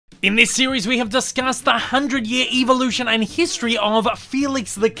In this series, we have discussed the 100-year evolution and history of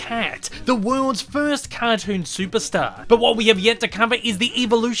Felix the Cat, the world's first cartoon superstar. But what we have yet to cover is the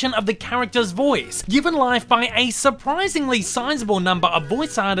evolution of the character's voice, given life by a surprisingly sizable number of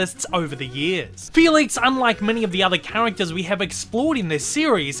voice artists over the years. Felix, unlike many of the other characters we have explored in this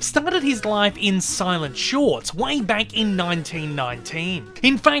series, started his life in silent shorts way back in 1919.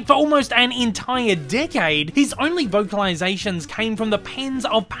 In fact, for almost an entire decade, his only vocalizations came from the pens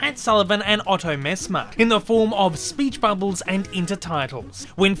of Pat Sullivan and Otto Messmer, in the form of speech bubbles and intertitles.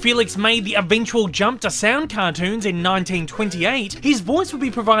 When Felix made the eventual jump to sound cartoons in 1928, his voice would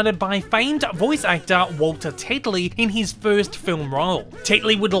be provided by famed voice actor Walter Tetley in his first film role.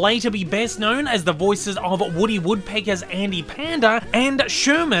 Tetley would later be best known as the voices of Woody Woodpecker's Andy Panda and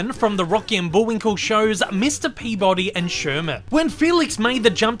Sherman from the Rocky and Bullwinkle shows Mr. Peabody and Sherman. When Felix made the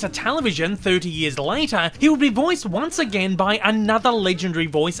jump to television 30 years later, he would be voiced once again by another legendary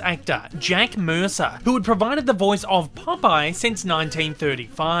voice actor, Jack Mercer, who had provided the voice of Popeye since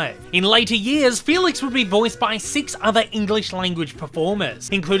 1935. In later years, Felix would be voiced by 6 other English language performers,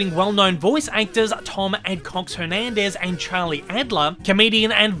 including well-known voice actors Thom Adcox-Hernandez and Charlie Adler,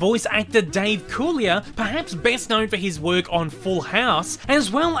 comedian and voice actor Dave Coulier, perhaps best known for his work on Full House, as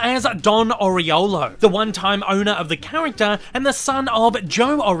well as Don Oriolo, the one-time owner of the character and the son of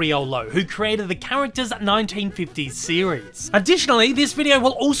Joe Oriolo, who created the character's 1950s series. Additionally, this video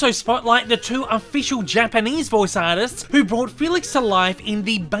will also spotlight the 2 official Japanese voice artists who brought Felix to life in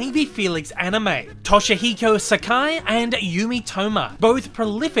the Baby Felix anime, Toshihiko Seki and Yumi Tōma, both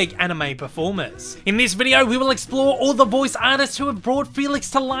prolific anime performers. In this video, we will explore all the voice artists who have brought Felix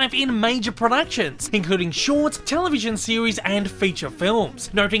to life in major productions, including shorts, television series, and feature films,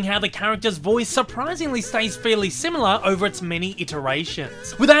 noting how the character's voice surprisingly stays fairly similar over its many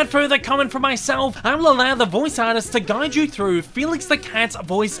iterations. Without further comment from myself, I will allow the voice artist to guide you through Felix the Cat's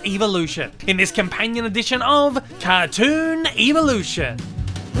voice evolution in this companion edition of Cartoon Evolution.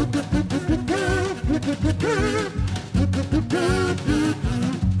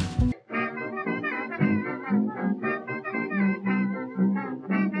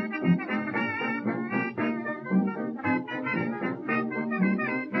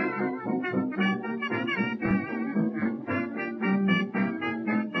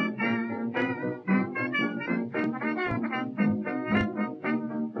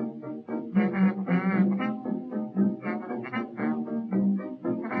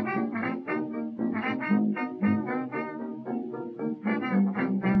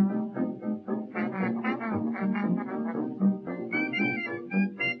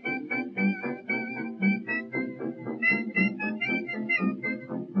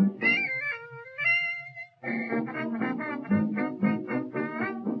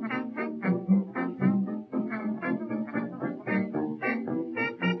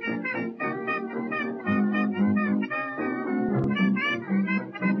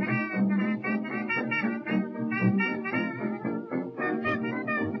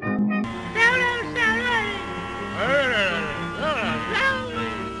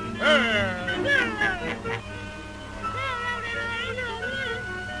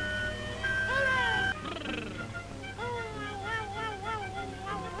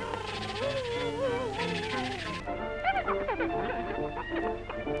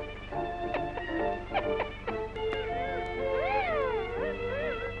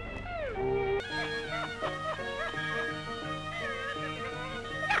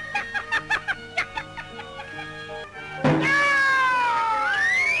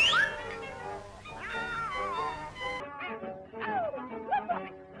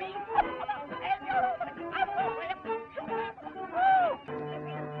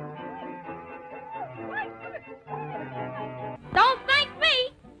 Don't thank me.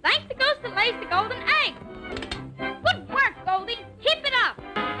 Thank the goose that lays the golden egg. Good work, Goldie. Keep it up.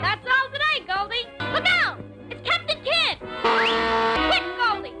 That's all today, Goldie. Look out! It's Captain Kidd. Quick,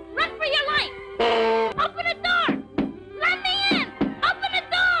 Goldie. Run for your life. Open the door. Let me in. Open the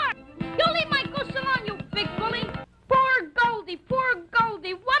door. You leave my goose alone, you big bully. Poor Goldie. Poor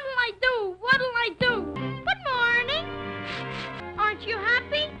Goldie. What'll I do? What'll I do? Good morning. Aren't you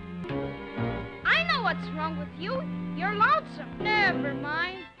happy? I know what's wrong with you. You're lonesome. Never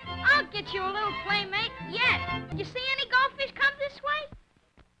mind. I'll get you a little playmate yet. You see any goldfish come this way?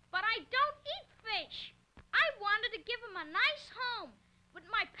 But I don't eat fish. I wanted to give him a nice home with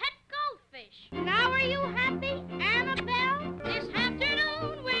my pet goldfish. Now are you happy, Annabelle? This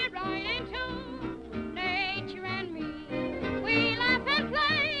afternoon we're riding to nature and me. We laugh and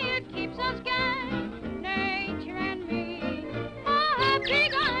play, it keeps us gay. Nature and me. A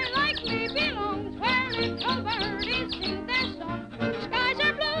big eye like me belongs where little birdies sing their song. Skies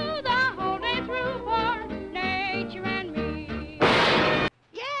are blue.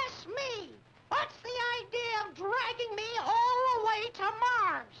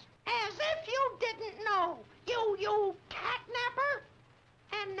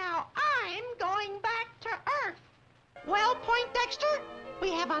 Well, Poindexter,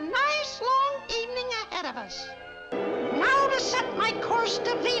 we have a nice long evening ahead of us. Now to set my course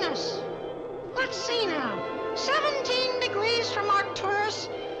to Venus. Let's see now. 17 degrees from Arcturus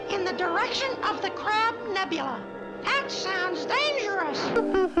in the direction of the Crab Nebula. That sounds dangerous.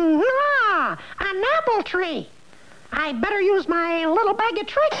 An apple tree. I better use my little bag of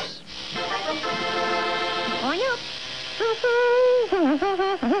tricks. Going up.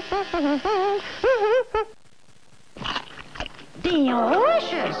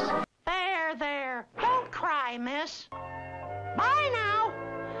 Delicious. There. Don't cry, miss. Bye now.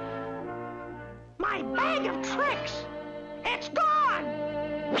 My bag of tricks. It's gone.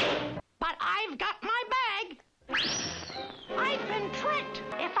 But I've got my bag. I've been tricked.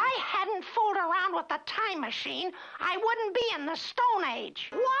 If I hadn't fooled around with the time machine, I wouldn't be in the Stone Age.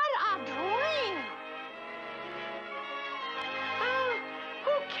 What a dream!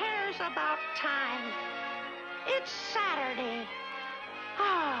 Who cares about time? It's Saturday.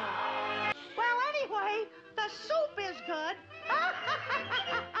 Well, anyway, the soup is good.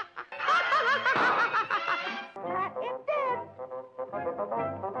 It did.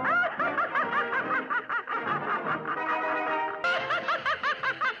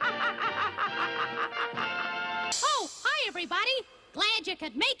 Oh, hi, everybody. Glad you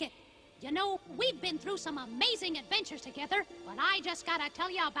could make it. You know, we've been through some amazing adventures together, but I just gotta tell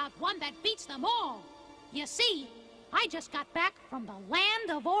you about one that beats them all. You see, I just got back from the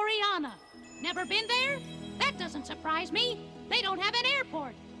land of Oriana. Never been there? That doesn't surprise me. They don't have an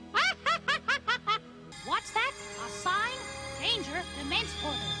airport. What's that? A sign? Danger, immense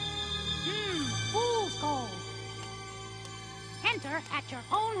porter. Fool's gold. Enter at your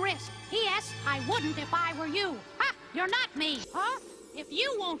own risk. P.S. I wouldn't if I were you. Ha! You're not me. Huh? If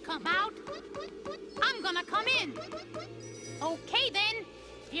you won't come out, I'm gonna come in. Okay, then.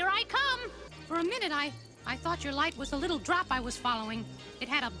 Here I come. For a minute, I thought your light was the little drop I was following. It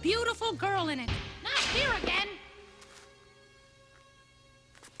had a beautiful girl in it. Not here again.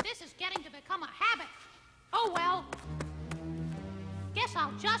 This is getting to become a habit. Oh, well. Guess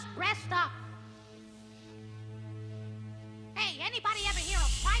I'll just rest up. Hey, anybody ever hear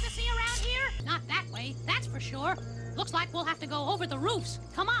of privacy around here? Not that way, that's for sure. Looks like we'll have to go over the roofs.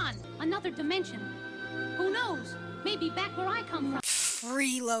 Come on, another dimension. Who knows? Maybe back where I come from.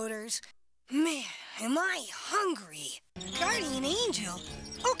 Freeloaders. Man, am I hungry. Guardian Angel?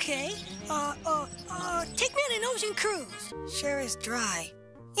 Okay. Take me on an ocean cruise. Sure is dry.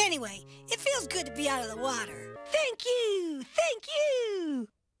 Anyway, it feels good to be out of the water. Thank you!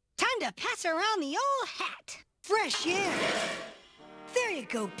 Time to pass around the old hat. Fresh air. There you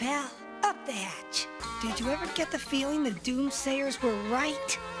go, pal. Up the hatch. Did you ever get the feeling the doomsayers were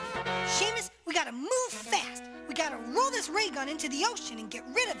right? Seamus, we gotta move fast. We gotta roll this ray gun into the ocean and get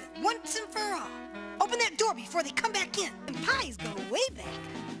rid of it once and for all. Open that door before they come back in. And pies go way back.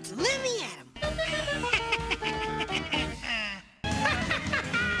 Let me at 'em.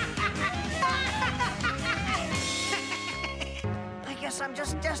 I guess I'm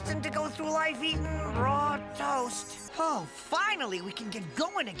just destined to go through life eating raw toast. Oh, finally we can get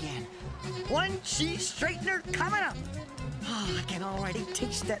going again. One cheese straightener coming up. Oh, I can already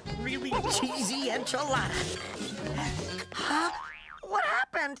taste that really cheesy enchilada. Huh? What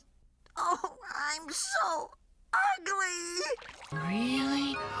happened? Oh, I'm so ugly.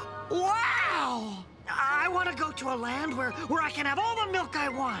 Really? Wow! I want to go to a land where I can have all the milk I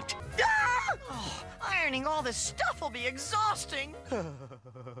want. Ah! Oh, ironing all this stuff will be exhausting. I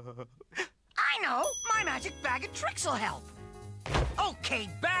know! My magic bag of tricks will help. Okay,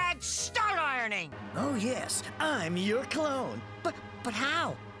 bag, start ironing! Oh, yes, I'm your clone. But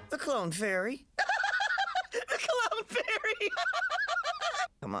how? The clone fairy? The clone fairy!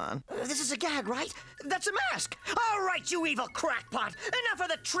 Come on. This is a gag, right? That's a mask! All right, you evil crackpot! Enough of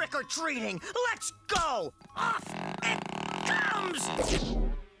the trick-or-treating! Let's go! Off it comes!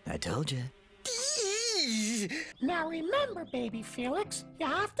 I told you. Now remember, baby Felix, you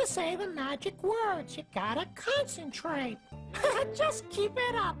have to say the magic words. You gotta concentrate. Just keep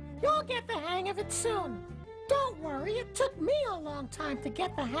it up. You'll get the hang of it soon. Don't worry, it took me a long time to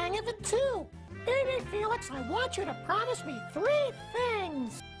get the hang of it too. Baby Felix, I want you to promise me 3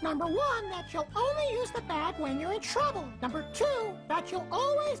 things. Number 1, that you'll only use the bag when you're in trouble. Number 2, that you'll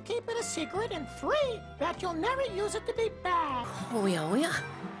always keep it a secret. And 3, that you'll never use it to be bad. おやおや、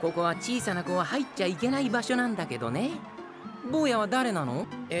ここは小さな子は入っちゃいけない場所なんだけどね。坊やは誰なの？フ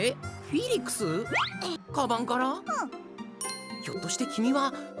ィリックス？カバンから？ひょっとして君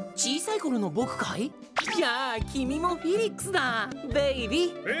は小さい頃の僕かい？じゃあ君もフィリックスだ、ベイ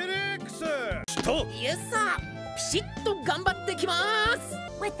ビー。フィリックス。イエスサー。ピシッと頑張ってきます。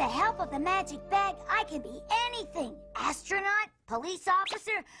With the help of the magic bag, I can be anything. Astronaut, police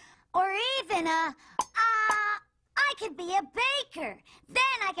officer, or even I could be a baker.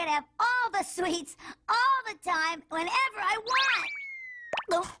 Then I could have all the sweets, all the time, whenever I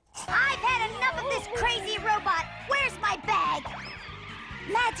want. I've had enough of this crazy robot. Where's my bag?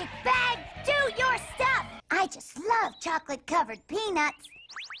 Magic bag, do your stuff. I just love chocolate-covered peanuts.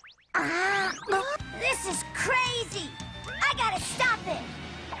 This is crazy. I gotta stop it.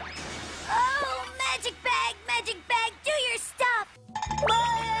 Oh, magic bag, do your stuff.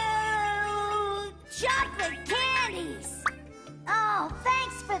 Whoa, chocolate candies. Oh,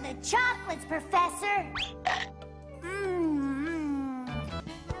 thanks for the chocolates, Professor.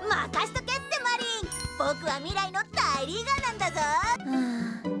 任しとけってマリン。僕は未来の大リーガーなんだぞ。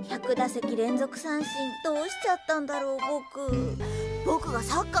100打席連続三振どうしちゃったんだろう僕が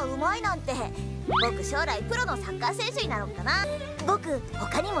サッカーうまいなんて。僕将来プロのサッカー選手になろうかな。僕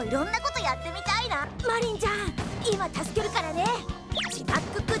他にもいろんなことやってみたいな。マリンちゃん今助けるからね。チマッ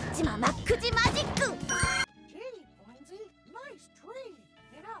ククッチママックジマジック。Gee, Poinsy, nice tree.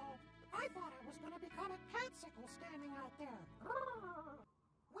 You know, I thought I was gonna become a catsicle standing out there.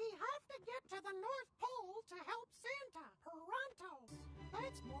 We have to get to the North Pole to help Santa. Pronto.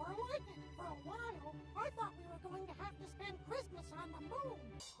 That's more like it. For a while, I thought we were going to have to spend Christmas on the moon.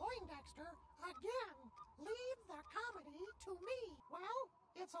 Poindexter, again, leave the comedy to me. Well,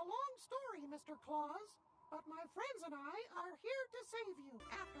 it's a long story, Mr. Claus, but my friends and I are here to save you.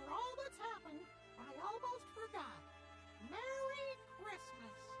 After all that's happened, I almost forgot. Merry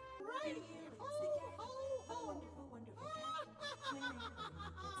Christmas. Right? Ho, ho, ho.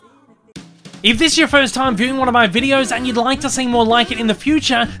 If this is your first time viewing one of my videos and you'd like to see more like it in the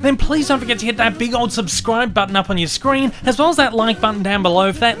future, then please don't forget to hit that big old subscribe button up on your screen, as well as that like button down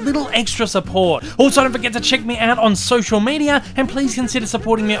below for that little extra support. Also, don't forget to check me out on social media, and please consider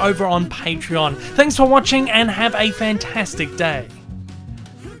supporting me over on Patreon. Thanks for watching and have a fantastic day.